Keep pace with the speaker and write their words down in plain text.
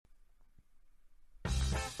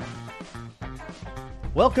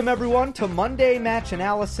Welcome, everyone, to Monday Match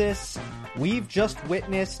Analysis. We've just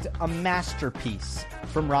witnessed a masterpiece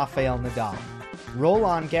from Rafael Nadal.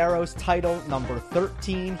 Roland Garros title number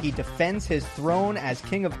 13. He defends his throne as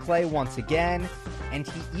King of Clay once again, and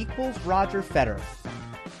he equals Roger Federer,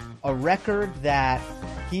 a record that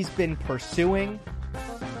he's been pursuing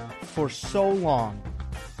for so long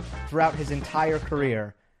throughout his entire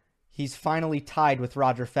career. He's finally tied with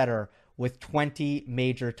Roger Federer with 20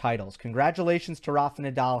 major titles. Congratulations to Rafa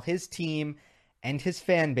Nadal, his team, and his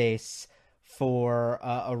fan base for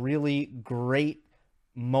a really great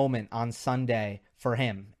moment on Sunday for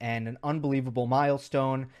him and an unbelievable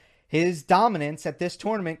milestone. His dominance at this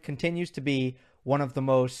tournament continues to be one of the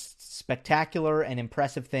most spectacular and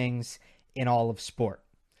impressive things in all of sport.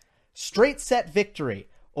 Straight set victory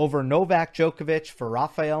over Novak Djokovic for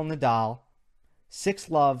Rafael Nadal.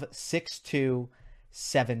 6-love, 6-2,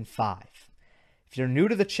 7-5. If you're new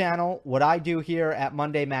to the channel, what I do here at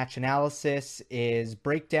Monday Match Analysis is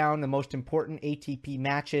break down the most important ATP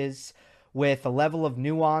matches with a level of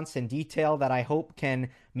nuance and detail that I hope can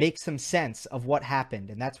make some sense of what happened.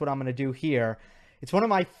 And that's what I'm going to do here. It's one of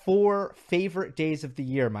my 4 favorite days of the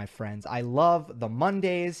year, my friends. I love the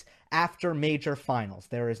Mondays after major finals.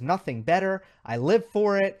 There is nothing better. I live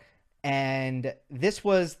for it. And this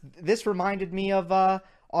reminded me of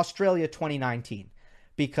Australia 2019.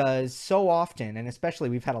 Because so often, and especially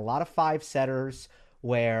we've had a lot of 5-setters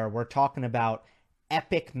where we're talking about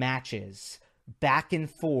epic matches, back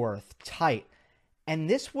and forth, tight. And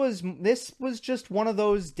this was just one of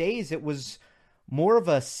those days. It was more of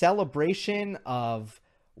a celebration of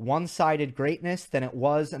one-sided greatness than it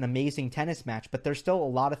was an amazing tennis match. But there's still a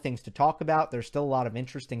lot of things to talk about. There's still a lot of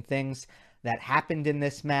interesting things that happened in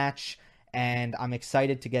this match, and I'm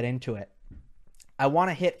excited to get into it. I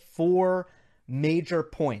want to hit 4 major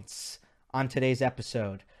points on today's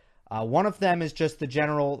episode. One of them is just the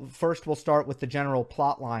general. First, we'll start with the general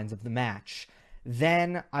plot lines of the match.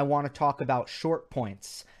 Then I want to talk about short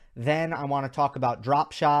points. Then I want to talk about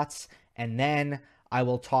drop shots. And then I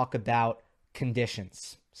will talk about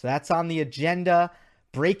conditions. So that's on the agenda,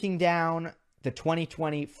 breaking down the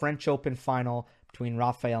 2020 French Open final between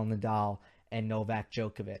Rafael Nadal and Novak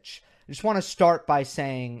Djokovic. I just want to start by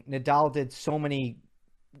saying Nadal did so many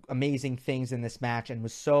amazing things in this match and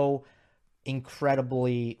was so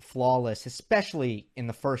incredibly flawless, especially in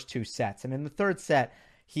the first 2 sets. And in the third set,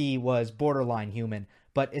 he was borderline human,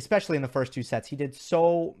 but especially in the first 2 sets, he did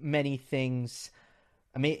so many things.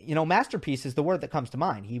 I mean, masterpiece is the word that comes to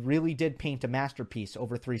mind. He really did paint a masterpiece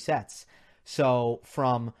over 3 sets. So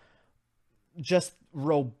from just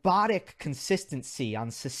robotic consistency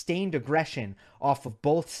on sustained aggression off of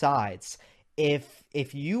both sides.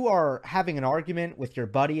 If you are having an argument with your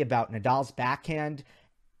buddy about Nadal's backhand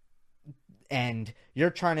and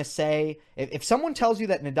you're trying to say, if someone tells you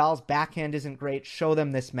that Nadal's backhand isn't great, show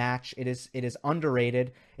them this match. It is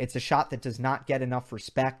underrated. It's a shot that does not get enough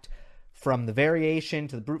respect. From the variation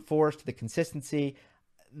to the brute force to the consistency,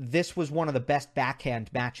 this was one of the best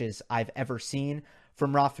backhand matches I've ever seen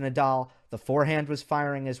from Rafa Nadal. The forehand was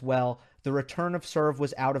firing as well. The return of serve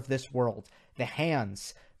was out of this world. The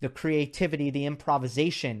hands, the creativity, the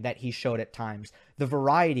improvisation that he showed at times, the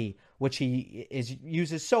variety, which he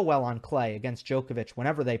uses so well on clay against Djokovic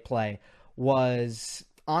whenever they play, was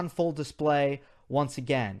on full display once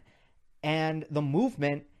again. And the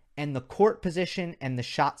movement and the court position and the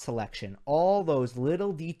shot selection, all those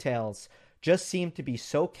little details just seem to be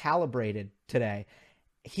so calibrated today.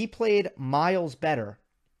 He played miles better.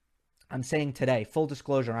 I'm saying today, full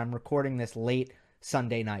disclosure, I'm recording this late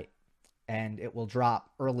Sunday night, and it will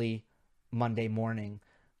drop early Monday morning.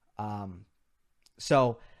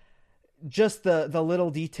 So just the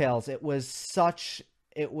little details. It was such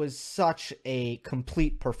a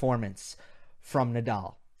complete performance from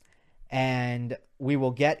Nadal. And we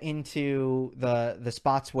will get into the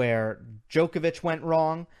spots where Djokovic went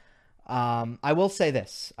wrong. I will say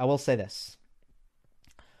this.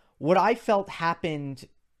 What I felt happened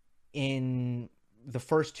in the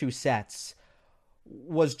first 2 sets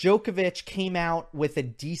was Djokovic came out with a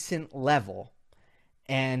decent level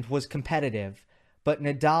and was competitive, but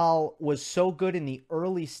Nadal was so good in the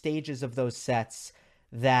early stages of those sets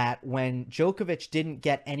that when Djokovic didn't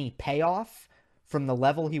get any payoff from the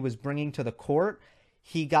level he was bringing to the court,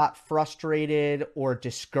 he got frustrated or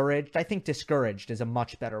discouraged. I think discouraged is a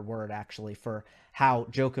much better word, actually, for how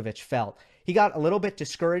Djokovic felt. He got a little bit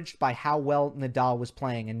discouraged by how well Nadal was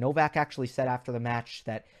playing, and Novak actually said after the match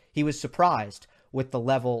that he was surprised with the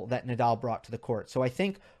level that Nadal brought to the court. So I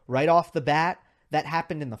think right off the bat, that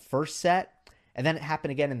happened in the first set, and then it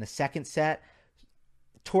happened again in the second set.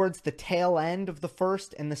 Towards the tail end of the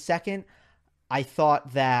first and the second, I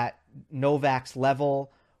thought that Novak's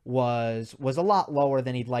level was a lot lower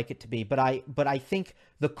than he'd like it to be, but I think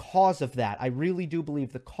the cause of that, I really do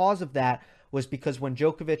believe the cause of that was because when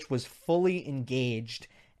Djokovic was fully engaged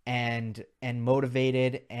and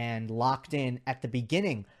motivated and locked in at the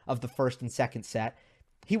beginning of the first and second set,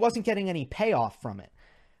 he wasn't getting any payoff from it.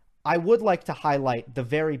 I would like to highlight the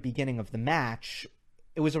very beginning of the match.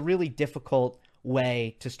 It was a really difficult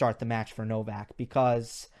way to start the match for Novak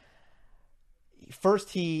because first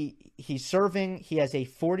he's serving, he has a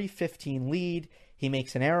 40-15 lead, he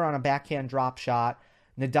makes an error on a backhand drop shot.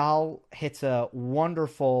 Nadal hits a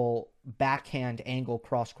wonderful backhand angle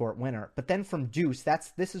cross-court winner. But then from deuce,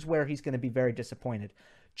 this is where he's going to be very disappointed.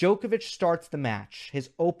 Djokovic starts the match, his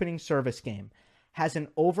opening service game, has an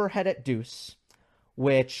overhead at deuce,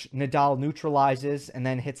 which Nadal neutralizes and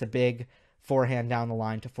then hits a big forehand down the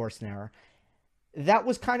line to force an error. That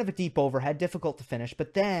was kind of a deep overhead, difficult to finish.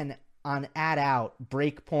 But then on ad-out,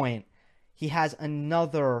 break point, he has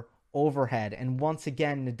another overhead. And once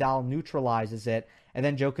again, Nadal neutralizes it. And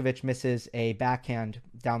then Djokovic misses a backhand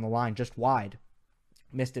down the line, just wide.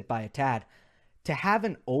 Missed it by a tad. To have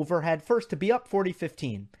an overhead, first to be up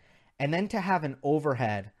 40-15, and then to have an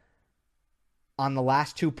overhead on the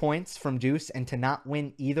last 2 points from deuce and to not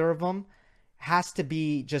win either of them has to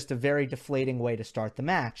be just a very deflating way to start the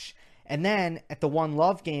match. And then at the one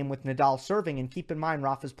love game with Nadal serving, and keep in mind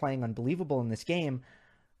Rafa's playing unbelievable in this game,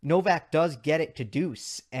 Novak does get it to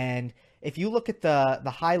deuce. And if you look at the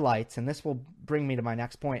highlights, and this will bring me to my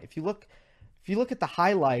next point, if you look at the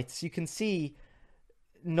highlights, you can see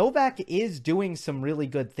Novak is doing some really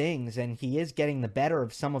good things, and he is getting the better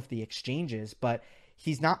of some of the exchanges, but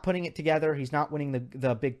he's not putting it together. He's not winning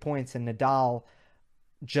the big points, and Nadal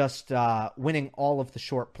just winning all of the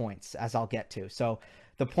short points, as I'll get to. So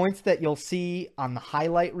the points that you'll see on the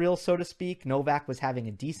highlight reel, so to speak, Novak was having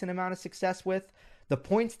a decent amount of success with. The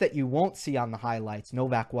points that you won't see on the highlights,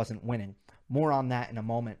 Novak wasn't winning. More on that in a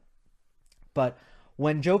moment. But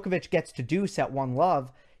when Djokovic gets to deuce at one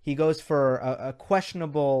love, he goes for a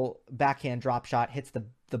questionable backhand drop shot, hits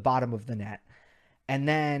the bottom of the net. And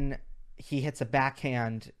then he hits a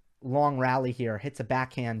backhand, long rally here, hits a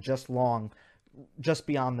backhand just beyond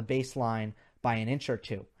the baseline by an inch or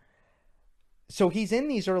two. So he's in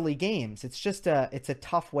these early games. It's a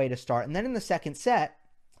tough way to start. And then in the second set,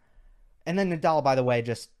 and then Nadal, by the way,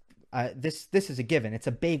 just this is a given. It's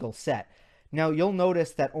a bagel set. Now, you'll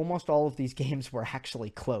notice that almost all of these games were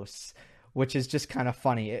actually close, which is just kind of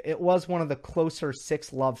funny. It was one of the closer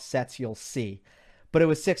 6-love sets you'll see, but it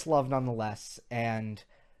was 6-love nonetheless. And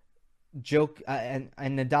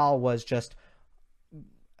Nadal was just,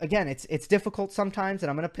 again, it's difficult sometimes, and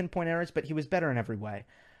I'm going to pinpoint errors, but he was better in every way.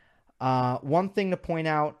 One thing to point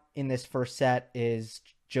out in this first set is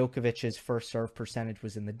Djokovic's first serve percentage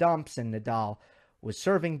was in the dumps, and Nadal was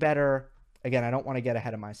serving better. Again, I don't want to get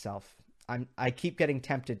ahead of myself. I keep getting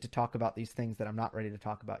tempted to talk about these things that I'm not ready to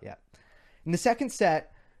talk about yet. In the second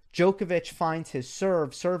set, Djokovic finds his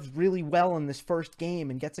serves really well in this first game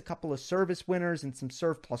and gets a couple of service winners and some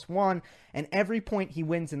serve plus one. And every point he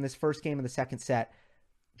wins in this first game of the second set,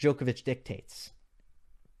 Djokovic dictates.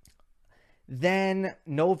 Then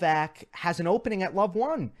Novak has an opening at love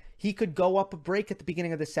one. He could go up a break at the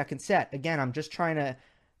beginning of the second set. Again, I'm just trying to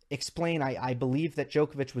explain. I believe that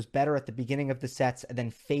Djokovic was better at the beginning of the sets and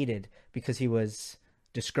then faded because he was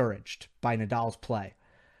discouraged by Nadal's play.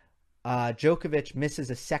 Djokovic misses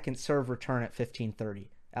a second serve return at 15-30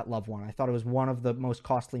 at love one. I thought it was one of the most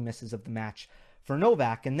costly misses of the match for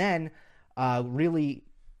Novak. And then really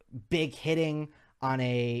big hitting on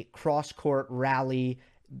a cross-court rally,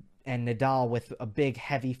 and Nadal with a big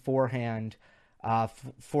heavy forehand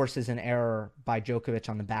forces an error by Djokovic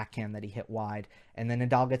on the backhand that he hit wide. And then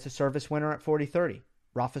Nadal gets a service winner at 40-30.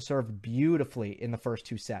 Rafa served beautifully in the first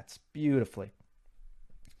two sets. Beautifully.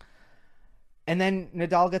 And then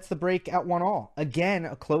Nadal gets the break at 1-1. Again,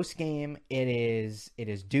 a close game. It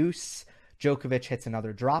is deuce. Djokovic hits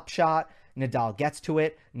another drop shot. Nadal gets to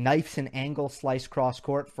it, knifes an angle slice cross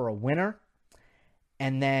court for a winner.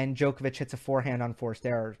 And then Djokovic hits a forehand unforced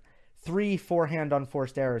error. 3 forehand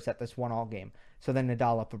unforced errors at this 1-1 game. So then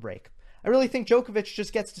Nadal up a break. I really think Djokovic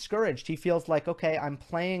just gets discouraged. He feels like, okay, I'm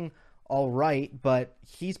playing all right, but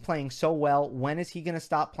he's playing so well. When is he going to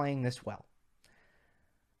stop playing this well?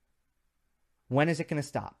 When is it going to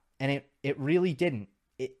stop? And it really didn't.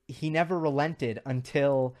 He never relented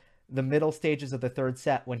until the middle stages of the third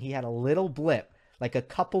set when he had a little blip, like a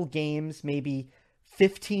couple games, maybe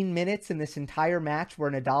 15 minutes in this entire match where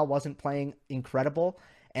Nadal wasn't playing incredible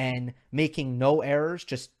and making no errors,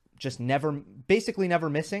 just never, basically never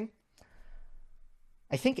missing.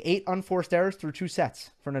 I think 8 unforced errors through 2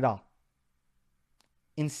 sets for Nadal.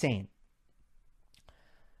 insane.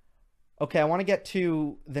 Okay, I want to get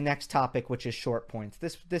to the next topic, which is short points.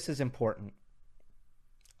 This is important.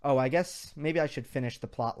 Oh, I guess maybe I should finish the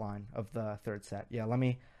plot line of the third set. Yeah, let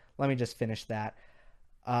me just finish that.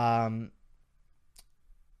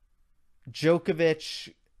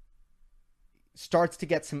 Djokovic starts to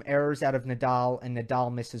get some errors out of Nadal, and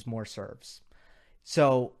Nadal misses more serves.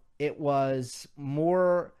 So it was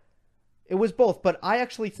both, but I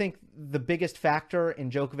actually think the biggest factor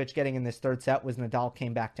in Djokovic getting in this third set was Nadal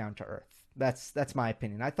came back down to earth. That's my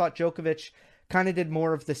opinion. I thought Djokovic kind of did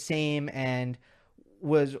more of the same and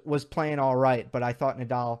was playing all right, but I thought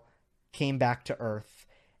Nadal came back to earth,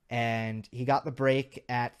 and he got the break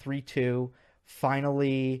at 3-2.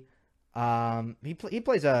 Finally, he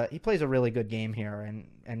plays a really good game here, and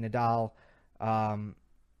Nadal,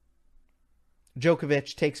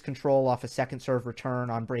 Djokovic takes control off a second serve return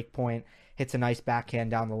on break point, hits a nice backhand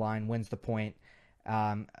down the line, wins the point,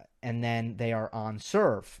 and then they are on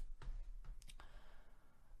serve.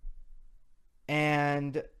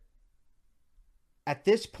 And at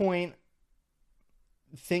this point,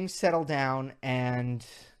 things settle down, and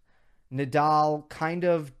Nadal kind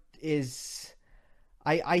of is...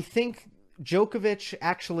 I think Djokovic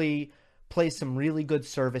actually plays some really good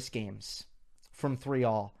service games from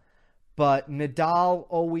 3-all. But Nadal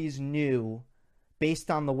always knew, based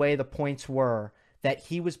on the way the points were, that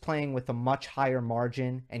he was playing with a much higher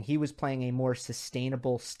margin, and he was playing a more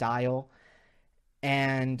sustainable style.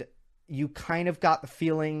 And you kind of got the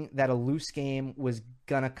feeling that a loose game was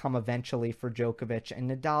going to come eventually for Djokovic. And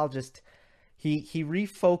Nadal just, he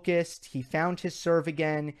refocused, he found his serve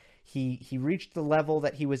again, he reached the level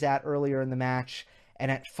that he was at earlier in the match, and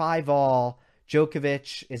at 5-all,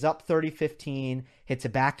 Djokovic is up 30-15, hits a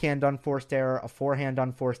backhand unforced error, a forehand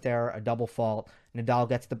unforced error, a double fault. Nadal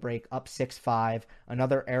gets the break, up 6-5,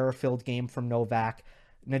 another error-filled game from Novak.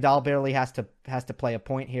 Nadal barely has to play a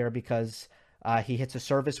point here because he hits a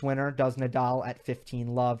service winner, does Nadal at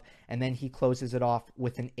 15-love, and then he closes it off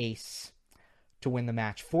with an ace to win the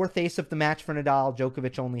match. Fourth ace of the match for Nadal.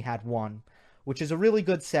 Djokovic only had one, which is a really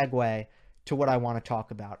good segue to what I want to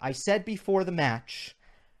talk about. I said before the match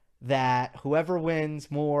that whoever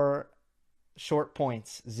wins more short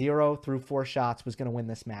points, 0 through 4 shots, was going to win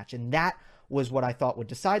this match. And that was what I thought would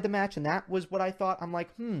decide the match, and that was what I thought. I'm like,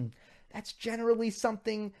 that's generally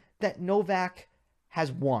something that Novak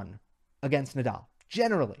has won against Nadal.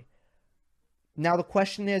 Generally. Now the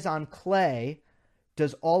question is, on clay,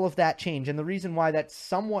 does all of that change? And the reason why that's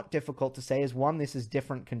somewhat difficult to say is, one, this is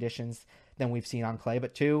different conditions than we've seen on clay,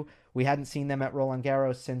 but two, we hadn't seen them at Roland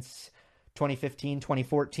Garros since 2015,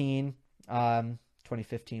 2014.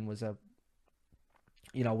 2015 was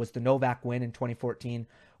was the Novak win, and 2014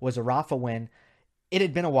 was a Rafa win. It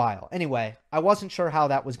had been a while. Anyway, I wasn't sure how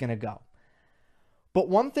that was going to go. But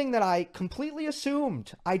one thing that I completely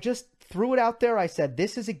assumed, I just threw it out there. I said,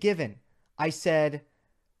 this is a given. I said,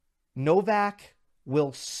 Novak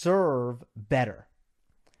will serve better.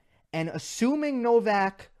 And assuming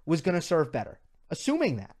Novak was going to serve better,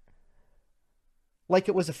 assuming that, like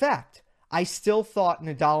it was a fact, I still thought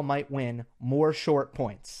Nadal might win more short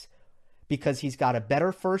points because he's got a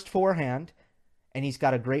better first forehand and he's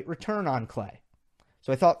got a great return on clay.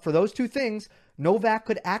 So I thought for those two things, Novak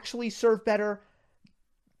could actually serve better,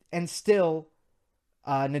 and still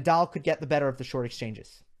Nadal could get the better of the short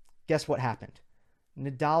exchanges. Guess what happened?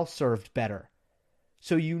 Nadal served better.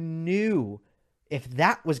 So you knew if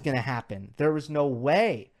that was going to happen, there was no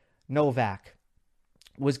way Novak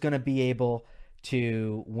was going to be able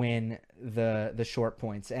to win the short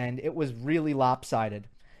points. And it was really lopsided.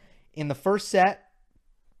 In the first set,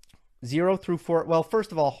 0 through 4, well,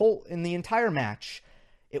 first of all, in the entire match,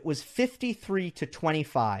 it was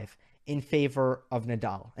 53-25 in favor of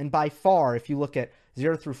Nadal. And by far, if you look at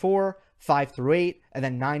 0 through 4, 5 through 8, and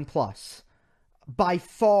then 9+, by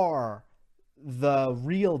far the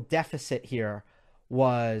real deficit here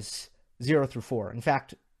was 0 through 4. In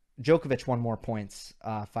fact, Djokovic won more points,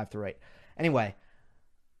 5 through 8. Anyway,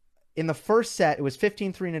 in the first set, it was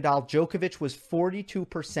 15-3 Nadal. Djokovic was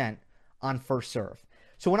 42% on first serve.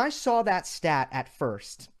 So when I saw that stat at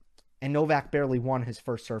first, and Novak barely won his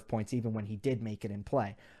first serve points even when he did make it in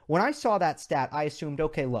play. When I saw that stat, I assumed,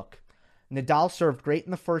 okay, look, Nadal served great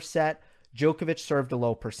in the first set. Djokovic served a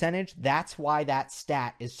low percentage. That's why that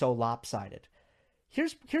stat is so lopsided.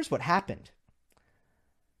 Here's what happened.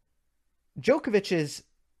 Djokovic's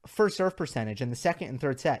first serve percentage in the second and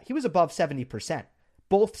third set, he was above 70%.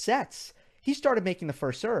 Both sets. He started making the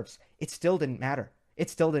first serves. It still didn't matter.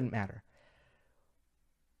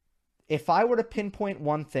 If I were to pinpoint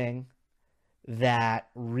one thing that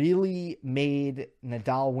really made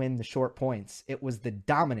Nadal win the short points. It was the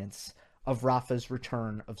dominance of Rafa's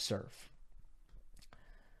return of serve.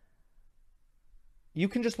 You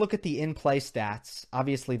can just look at the in-play stats.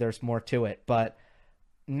 Obviously, there's more to it, but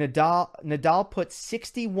Nadal put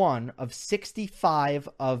 61 of 65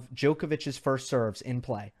 of Djokovic's first serves in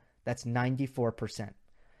play. That's 94%.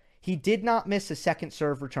 He did not miss a second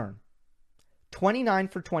serve return. 29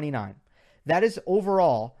 for 29. That is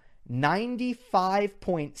overall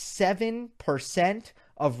 95.7%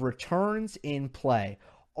 of returns in play.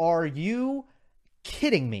 Are you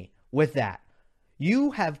kidding me with that?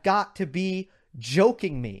 You have got to be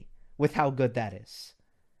joking me with how good that is.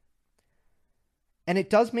 And it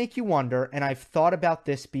does make you wonder, and I've thought about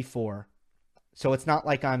this before, so it's not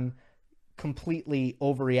like I'm completely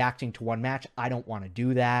overreacting to one match. I don't want to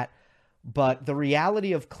do that. But the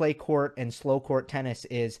reality of clay court and slow court tennis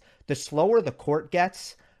is the slower the court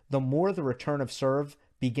gets, the more the return of serve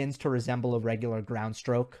begins to resemble a regular ground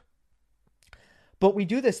stroke. But we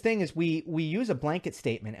do this thing is we use a blanket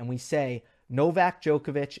statement and we say Novak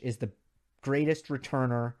Djokovic is the greatest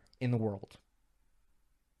returner in the world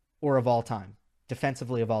or of all time,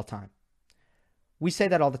 defensively of all time. We say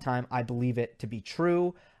that all the time. I believe it to be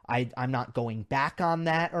true. I'm not going back on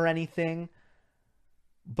that or anything.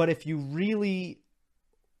 But if you really,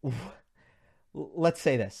 let's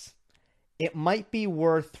say this, it might be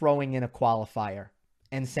worth throwing in a qualifier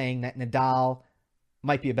and saying that Nadal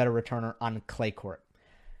might be a better returner on clay court.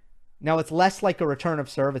 Now, it's less like a return of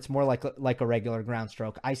serve. It's more like a regular ground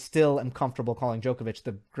stroke. I still am comfortable calling Djokovic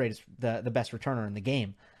the best returner in the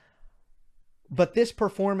game. But this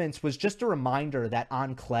performance was just a reminder that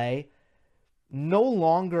on clay, no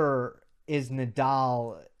longer is the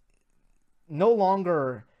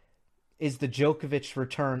Djokovic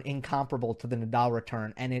return incomparable to the Nadal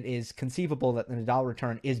return, and it is conceivable that the Nadal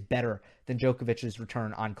return is better than Djokovic's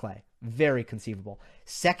return on clay. Very conceivable.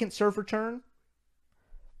 Second serve return,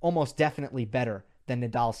 almost definitely better than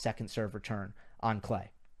Nadal's second serve return on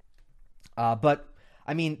clay. But,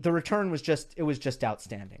 I mean, the return was just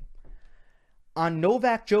outstanding. On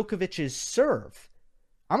Novak Djokovic's serve,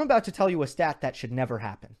 I'm about to tell you a stat that should never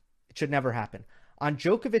happen. It should never happen. On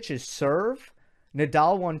Djokovic's serve,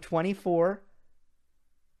 Nadal won 24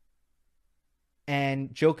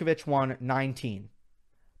 and Djokovic won 19.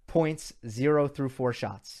 Points 0 through 4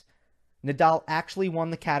 shots. Nadal actually won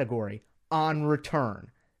the category on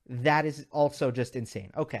return. That is also just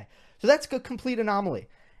insane. Okay, so that's a complete anomaly.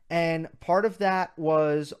 And part of that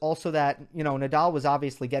was also that, Nadal was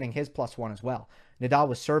obviously getting his +1 as well. Nadal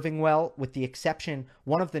was serving well, with the exception,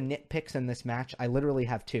 one of the nitpicks in this match, I literally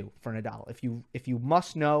have two for Nadal. If you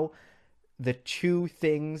must know the two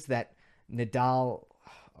things that Nadal,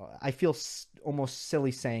 I feel almost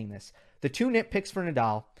silly saying this. The two nitpicks for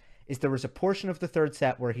Nadal is there was a portion of the third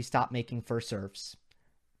set where he stopped making first serves.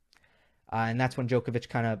 And that's when Djokovic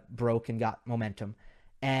kind of broke and got momentum.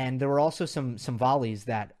 And there were also some volleys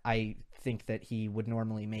that I think that he would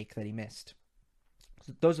normally make that he missed.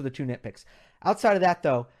 So those are the two nitpicks. Outside of that,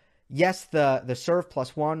 though, yes, the serve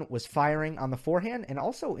 +1 was firing on the forehand and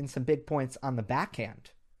also in some big points on the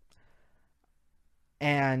backhand.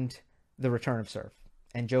 And the return of serve.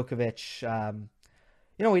 And Djokovic,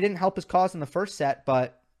 he didn't help his cause in the first set,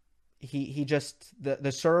 but he just,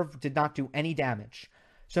 the serve did not do any damage.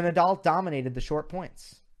 So Nadal dominated the short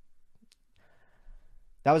points.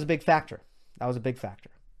 That was a big factor.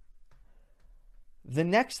 The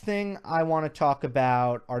next thing I want to talk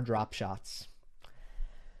about are drop shots.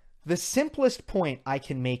 The simplest point I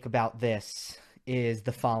can make about this is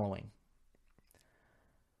the following.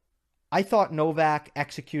 I thought Novak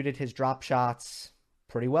executed his drop shots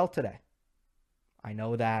pretty well today. I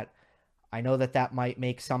know that might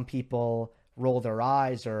make some people roll their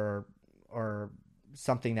eyes or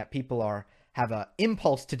something that people have an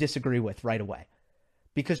impulse to disagree with right away.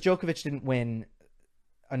 Because Djokovic didn't win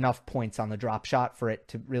enough points on the drop shot for it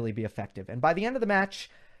to really be effective. And by the end of the match,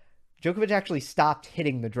 Djokovic actually stopped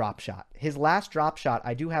hitting the drop shot. His last drop shot,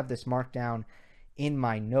 I do have this marked down in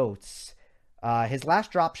my notes. His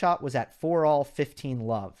last drop shot was at 4-all 15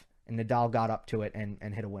 love, and Nadal got up to it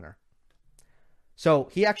and hit a winner. So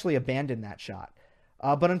he actually abandoned that shot.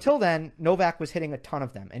 But until then, Novak was hitting a ton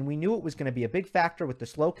of them, and we knew it was going to be a big factor with the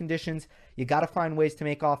slow conditions. You got to find ways to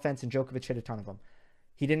make offense, and Djokovic hit a ton of them.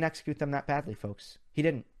 He didn't execute them that badly, folks. He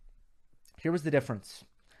didn't. Here was the difference.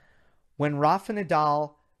 When Rafa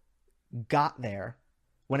Nadal got there,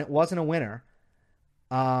 when it wasn't a winner,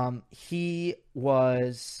 he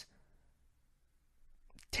was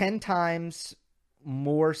 10 times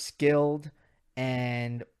more skilled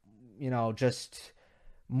and, just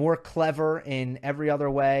more clever in every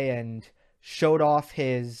other way and showed off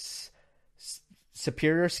his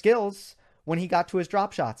superior skills when he got to his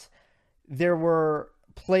drop shots. There were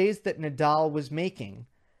plays that Nadal was making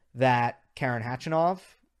that Karen Khachanov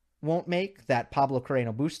won't make, that Pablo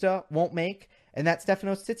Carreño Busta won't make, and that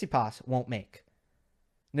Stefanos Tsitsipas won't make.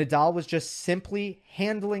 Nadal was just simply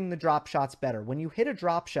handling the drop shots better. When you hit a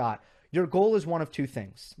drop shot, your goal is one of two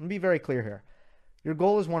things. Let me be very clear here. Your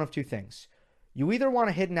goal is one of two things. You either want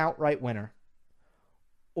to hit an outright winner,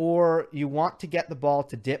 or you want to get the ball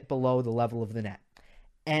to dip below the level of the net.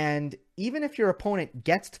 And even if your opponent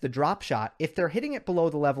gets to the drop shot, if they're hitting it below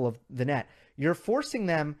the level of the net, you're forcing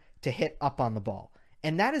them to hit up on the ball.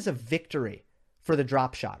 And that is a victory for the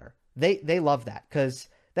drop shotter. They love that because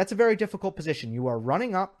that's a very difficult position. You are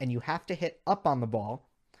running up and you have to hit up on the ball,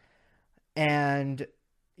 and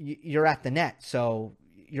you're at the net. So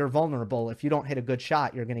you're vulnerable. If you don't hit a good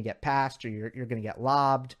shot, you're going to get passed, or you're going to get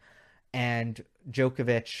lobbed. And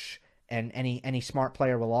Djokovic and any smart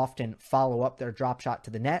player will often follow up their drop shot to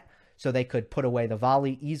the net so they could put away the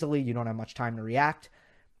volley easily. You don't have much time to react.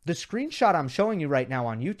 The screenshot I'm showing you right now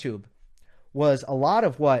on YouTube was a lot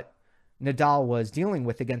of what Nadal was dealing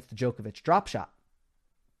with against the Djokovic drop shot.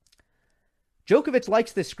 Djokovic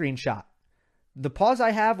likes this screenshot. The pause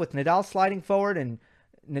I have with Nadal sliding forward and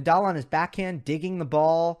Nadal on his backhand digging the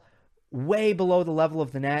ball way below the level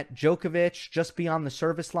of the net. Djokovic just beyond the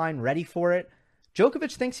service line, ready for it.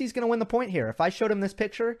 Djokovic thinks he's going to win the point here. If I showed him this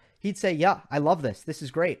picture, he'd say, yeah, I love this. This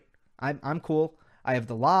is great. I'm cool. I have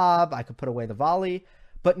the lob. I could put away the volley.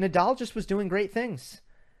 But Nadal just was doing great things.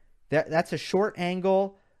 That's a short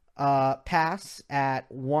angle pass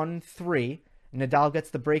at 1-3. Nadal gets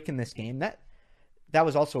the break in this game. That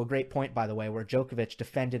was also a great point, by the way, where Djokovic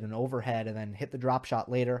defended an overhead and then hit the drop shot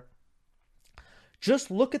later.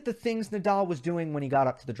 Just look at the things Nadal was doing when he got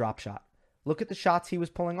up to the drop shot. Look at the shots he was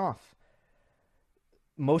pulling off.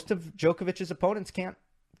 Most of Djokovic's opponents can't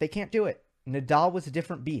do it. Nadal was a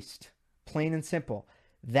different beast, plain and simple.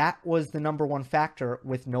 That was the number one factor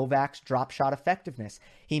with Novak's drop shot effectiveness.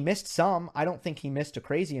 He missed some. I don't think he missed a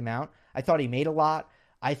crazy amount. I thought he made a lot.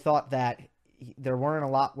 I thought that there weren't a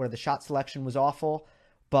lot where the shot selection was awful,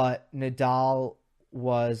 but Nadal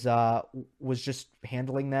was just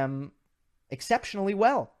handling them exceptionally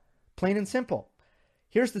well, plain and simple.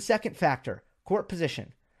 Here's the second factor, court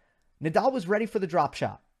position. Nadal was ready for the drop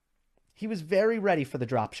shot. He was very ready for the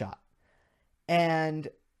drop shot. And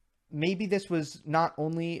maybe this was not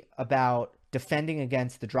only about defending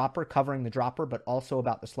against the dropper, covering the dropper, but also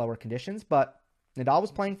about the slower conditions. But Nadal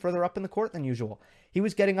was playing further up in the court than usual. He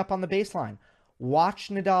was getting up on the baseline. Watch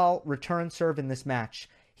Nadal return serve in this match.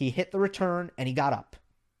 He hit the return and he got up.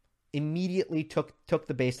 Immediately took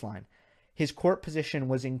the baseline. His court position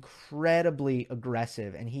was incredibly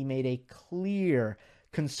aggressive, and he made a clear,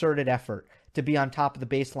 concerted effort to be on top of the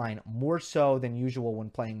baseline, more so than usual when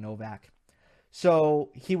playing Novak. So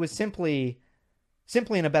he was simply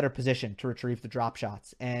in a better position to retrieve the drop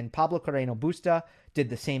shots. And Pablo Carreño Busta did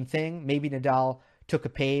the same thing. Maybe Nadal took a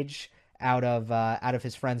page out of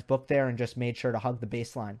his friend's book there and just made sure to hug the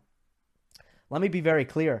baseline. Let me be very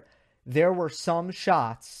clear. There were some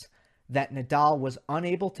shots that Nadal was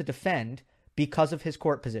unable to defend because of his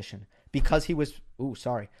court position. Because he was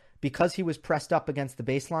pressed up against the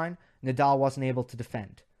baseline, Nadal wasn't able to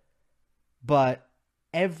defend. But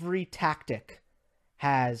every tactic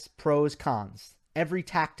has pros, cons. Every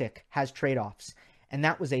tactic has trade-offs. And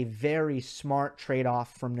that was a very smart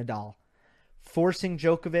trade-off from Nadal. Forcing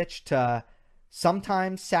Djokovic to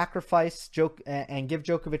sometimes sacrifice and give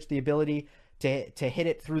Djokovic the ability to hit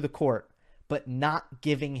it through the court, but not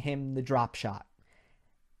giving him the drop shot.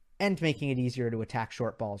 And making it easier to attack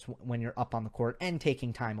short balls when you're up on the court and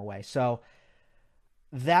taking time away. So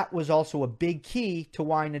that was also a big key to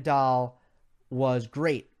why Nadal was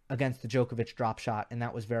great against the Djokovic drop shot, and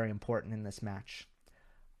that was very important in this match.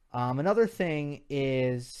 Another thing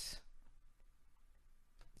is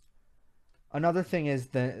the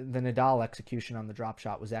Nadal execution on the drop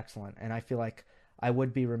shot was excellent, and I feel like I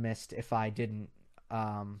would be remiss if I didn't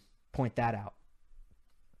point that out.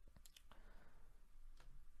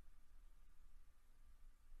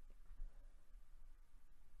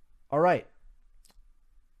 All right.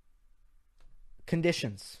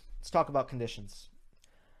 Conditions. Let's talk about conditions.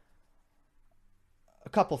 A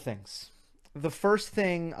couple things. The first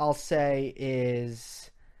thing I'll say is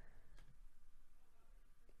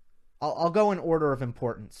I'll go in order of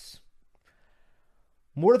importance.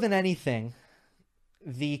 More than anything,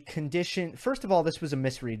 the condition... First of all, this was a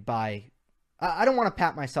misread by... I don't want to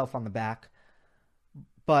pat myself on the back,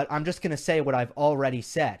 but I'm just going to say what I've already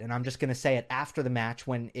said, and I'm just going to say it after the match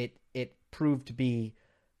when it proved to be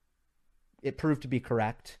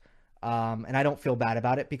correct. And I don't feel bad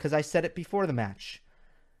about it because I said it before the match.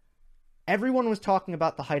 Everyone was talking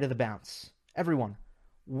about the height of the bounce. Everyone.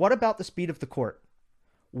 What about the speed of the court?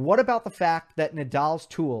 What about the fact that Nadal's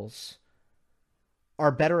tools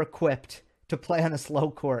are better equipped to play on a slow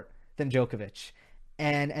court than Djokovic?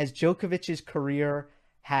 And as Djokovic's career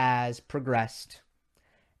has progressed,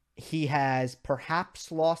 he has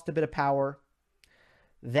perhaps lost a bit of power.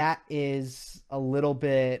 That is a little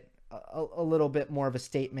bit more of a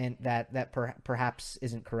statement that perhaps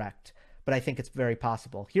isn't correct, but I think it's very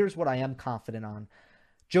possible. Here's what I am confident on.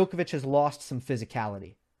 Djokovic has lost some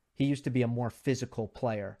physicality. He used to be a more physical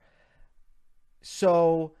player.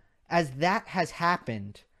 So as that has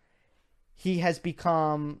happened, he has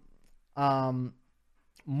become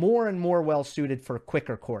more and more well-suited for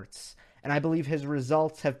quicker courts. And I believe his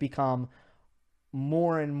results have become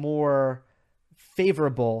more and more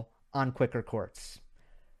favorable on quicker courts.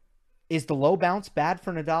 Is the low bounce bad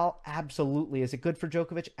for Nadal? Absolutely. Is it good for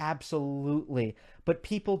Djokovic? Absolutely. But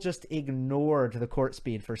people just ignored the court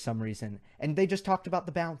speed for some reason, and they just talked about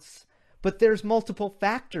the bounce. But there's multiple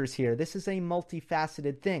factors here. This is a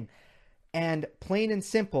multifaceted thing. And plain and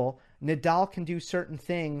simple, Nadal can do certain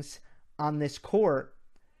things on this court,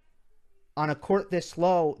 on a court this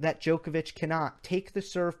slow, that Djokovic cannot. Take the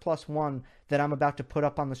serve +1 that I'm about to put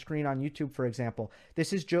up on the screen on YouTube, for example.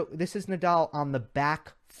 This is Nadal on the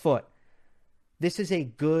back foot. This is a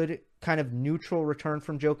good kind of neutral return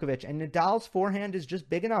from Djokovic. And Nadal's forehand is just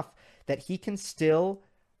big enough that he can still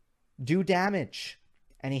do damage.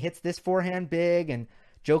 And he hits this forehand big, and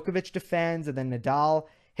Djokovic defends, and then Nadal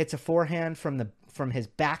hits a forehand from his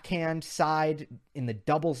backhand side in the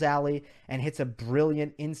doubles alley and hits a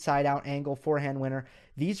brilliant inside-out angle forehand winner.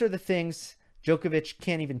 These are the things. Djokovic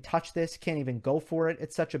can't even touch this, can't even go for it.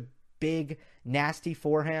 It's such a big, nasty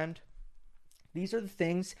forehand. These are the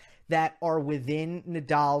things that are within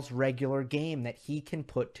Nadal's regular game that he can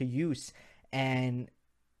put to use. And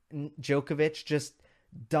Djokovic just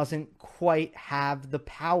doesn't quite have the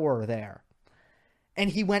power there. And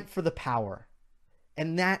he went for the power.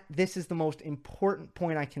 And this is the most important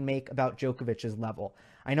point I can make about Djokovic's level.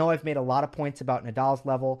 I know I've made a lot of points about Nadal's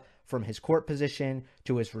level, from his court position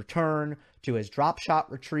to his return to his drop shot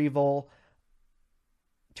retrieval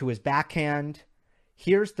to his backhand.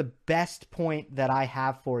 Here's the best point that I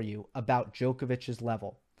have for you about Djokovic's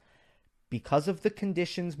level. Because of the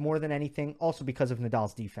conditions more than anything, also because of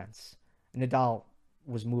Nadal's defense. Nadal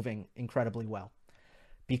was moving incredibly well.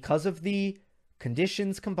 Because of the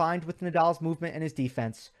conditions combined with Nadal's movement and his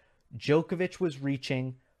defense, Djokovic was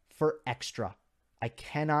reaching for extra. I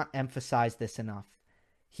cannot emphasize this enough.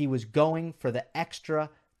 He was going for the extra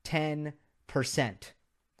 10%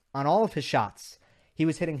 on all of his shots. He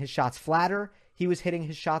was hitting his shots flatter. He was hitting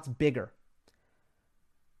his shots bigger.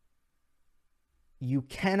 You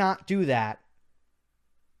cannot do that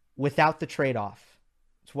without the trade-off.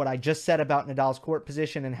 It's what I just said about Nadal's court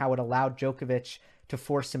position and how it allowed Djokovic to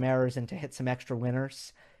force some errors and to hit some extra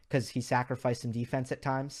winners because he sacrificed some defense at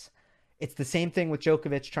times. It's the same thing with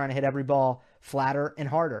Djokovic trying to hit every ball flatter and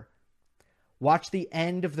harder. Watch the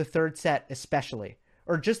end of the third set especially,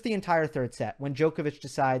 or just the entire third set, when Djokovic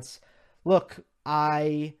decides, look,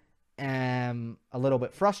 I am a little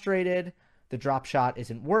bit frustrated. The drop shot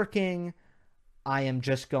isn't working. I am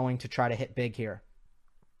just going to try to hit big here.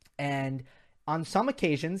 And on some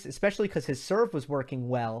occasions, especially because his serve was working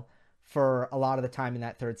well for a lot of the time in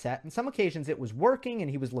that third set, on some occasions it was working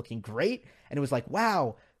and he was looking great. And it was like,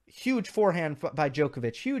 wow, huge forehand by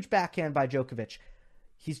Djokovic, huge backhand by Djokovic.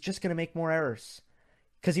 He's just going to make more errors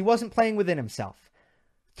because he wasn't playing within himself.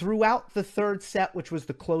 Throughout the third set, which was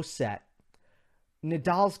the close set,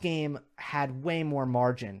 Nadal's game had way more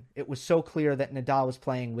margin. It was so clear that Nadal was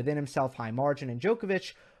playing within himself, high margin, and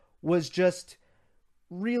Djokovic was just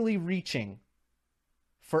really reaching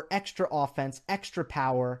for extra offense, extra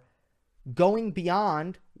power, going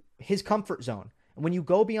beyond his comfort zone. And when you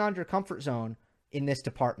go beyond your comfort zone in this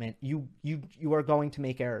department, you are going to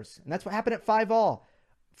make errors. And that's what happened at 5-all.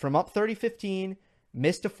 From up 30-15,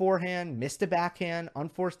 missed a forehand, missed a backhand,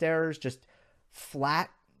 unforced errors, just flat,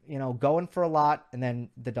 going for a lot, and then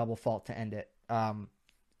the double fault to end it.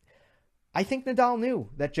 I think Nadal knew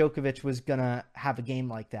that Djokovic was going to have a game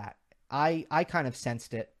like that. I kind of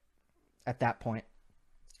sensed it at that point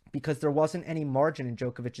because there wasn't any margin in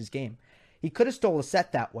Djokovic's game. He could have stole a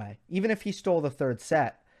set that way. Even if he stole the third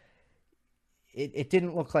set, it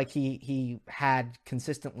didn't look like he had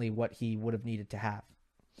consistently what he would have needed to have.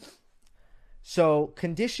 So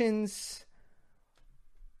conditions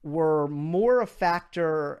were more a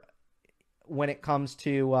factor when it comes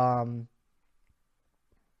to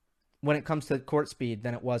court speed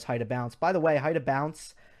than it was height of bounce. By the way, height of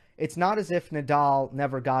bounce it's not as if Nadal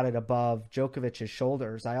never got it above Djokovic's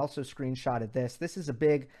shoulders. I also screenshotted this. This is a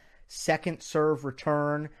big second serve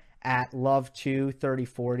return at Love 2,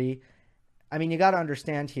 30-40. I mean, you got to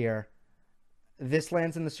understand here, this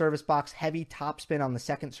lands in the service box, heavy topspin on the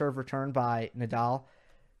second serve return by Nadal.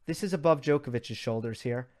 This is above Djokovic's shoulders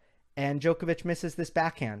here. And Djokovic misses this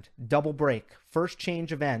backhand. Double break. First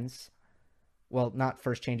change of ends. Well, not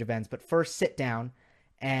first change of ends, but first sit down.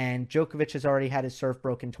 And Djokovic has already had his serve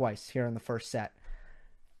broken twice here in the first set.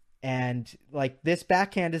 And like this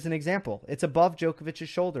backhand is an example. It's above Djokovic's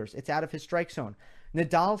shoulders. It's out of his strike zone.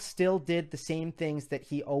 Nadal still did the same things that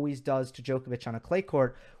he always does to Djokovic on a clay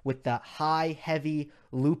court with the high, heavy,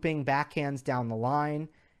 looping backhands down the line,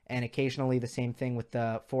 and occasionally the same thing with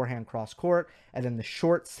the forehand cross court, and then the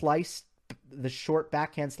short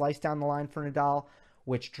backhand slice down the line for Nadal,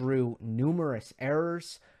 which drew numerous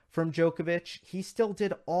errors from Djokovic. He still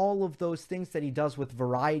did all of those things that he does with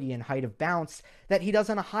variety and height of bounce that he does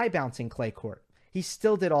on a high bouncing clay court. He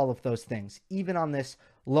still did all of those things, even on this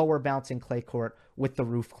lower bouncing clay court with the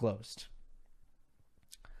roof closed.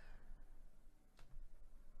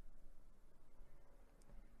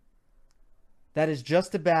 That is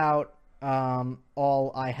just about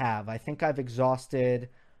all I have. I think I've exhausted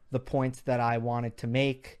the points that I wanted to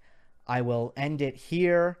make. I will end it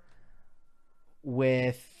here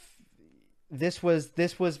with this was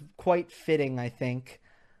quite fitting, I think.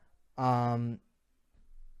 I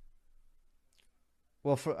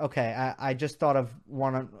just thought of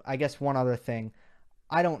one other thing.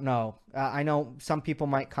 I don't know. I know some people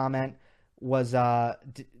might comment,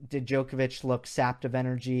 did Djokovic look sapped of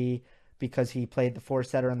energy because he played the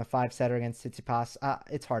 4-setter and the 5-setter against Tsitsipas?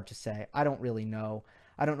 It's hard to say. I don't really know.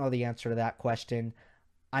 I don't know the answer to that question.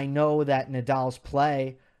 I know that Nadal's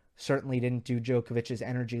play certainly didn't do Djokovic's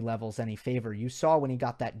energy levels any favor. You saw when he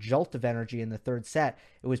got that jolt of energy in the third set,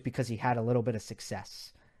 it was because he had a little bit of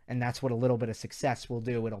success. And that's what a little bit of success will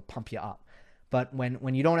do. It'll pump you up. But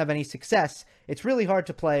when you don't have any success, it's really hard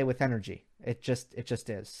to play with energy. It just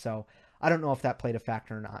is. So I don't know if that played a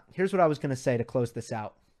factor or not. Here's what I was going to say to close this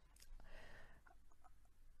out.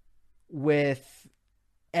 With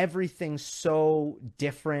everything so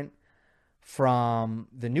different, from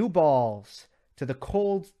the new balls to the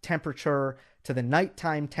cold temperature to the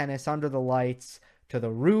nighttime tennis under the lights to the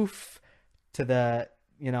roof to the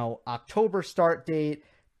October start date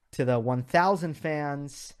to the 1,000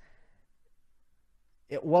 fans,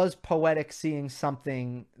 it was poetic seeing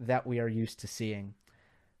something that we are used to seeing.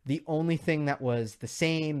 The only thing that was the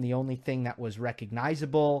same, the only thing that was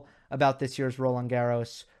recognizable about this year's Roland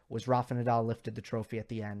Garros was Rafa Nadal lifted the trophy at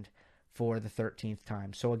the end for the 13th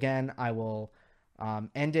time. So again, I will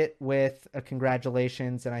end it with a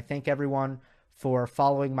congratulations, and I thank everyone for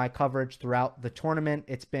following my coverage throughout the tournament.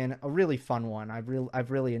 It's been a really fun one.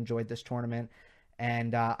 I've really enjoyed this tournament,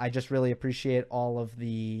 and I just really appreciate all of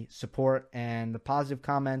the support and the positive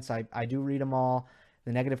comments. I do read them all.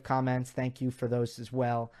 The negative comments, thank you for those as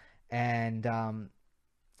well. And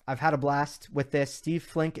I've had a blast with this. Steve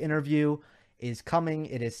Flink interview is coming.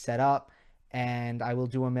 It is set up. And I will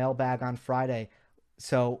do a mailbag on Friday.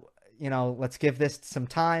 So, let's give this some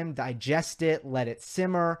time, digest it, let it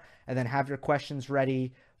simmer, and then have your questions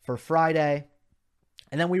ready for Friday.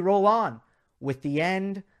 And then we roll on with the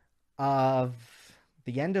end of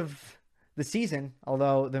the season,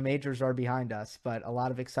 although the majors are behind us, but a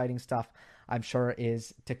lot of exciting stuff I'm sure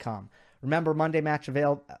is to come. Remember, Monday Match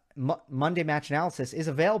Analysis is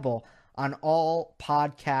available on all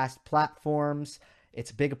podcast platforms.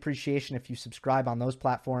 It's a big appreciation if you subscribe on those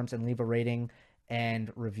platforms and leave a rating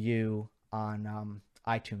and review on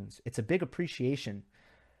iTunes. It's a big appreciation.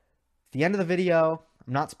 At the end of the video,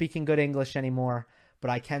 I'm not speaking good English anymore, but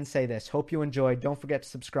I can say this. Hope you enjoyed. Don't forget to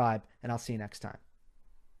subscribe, and I'll see you next time.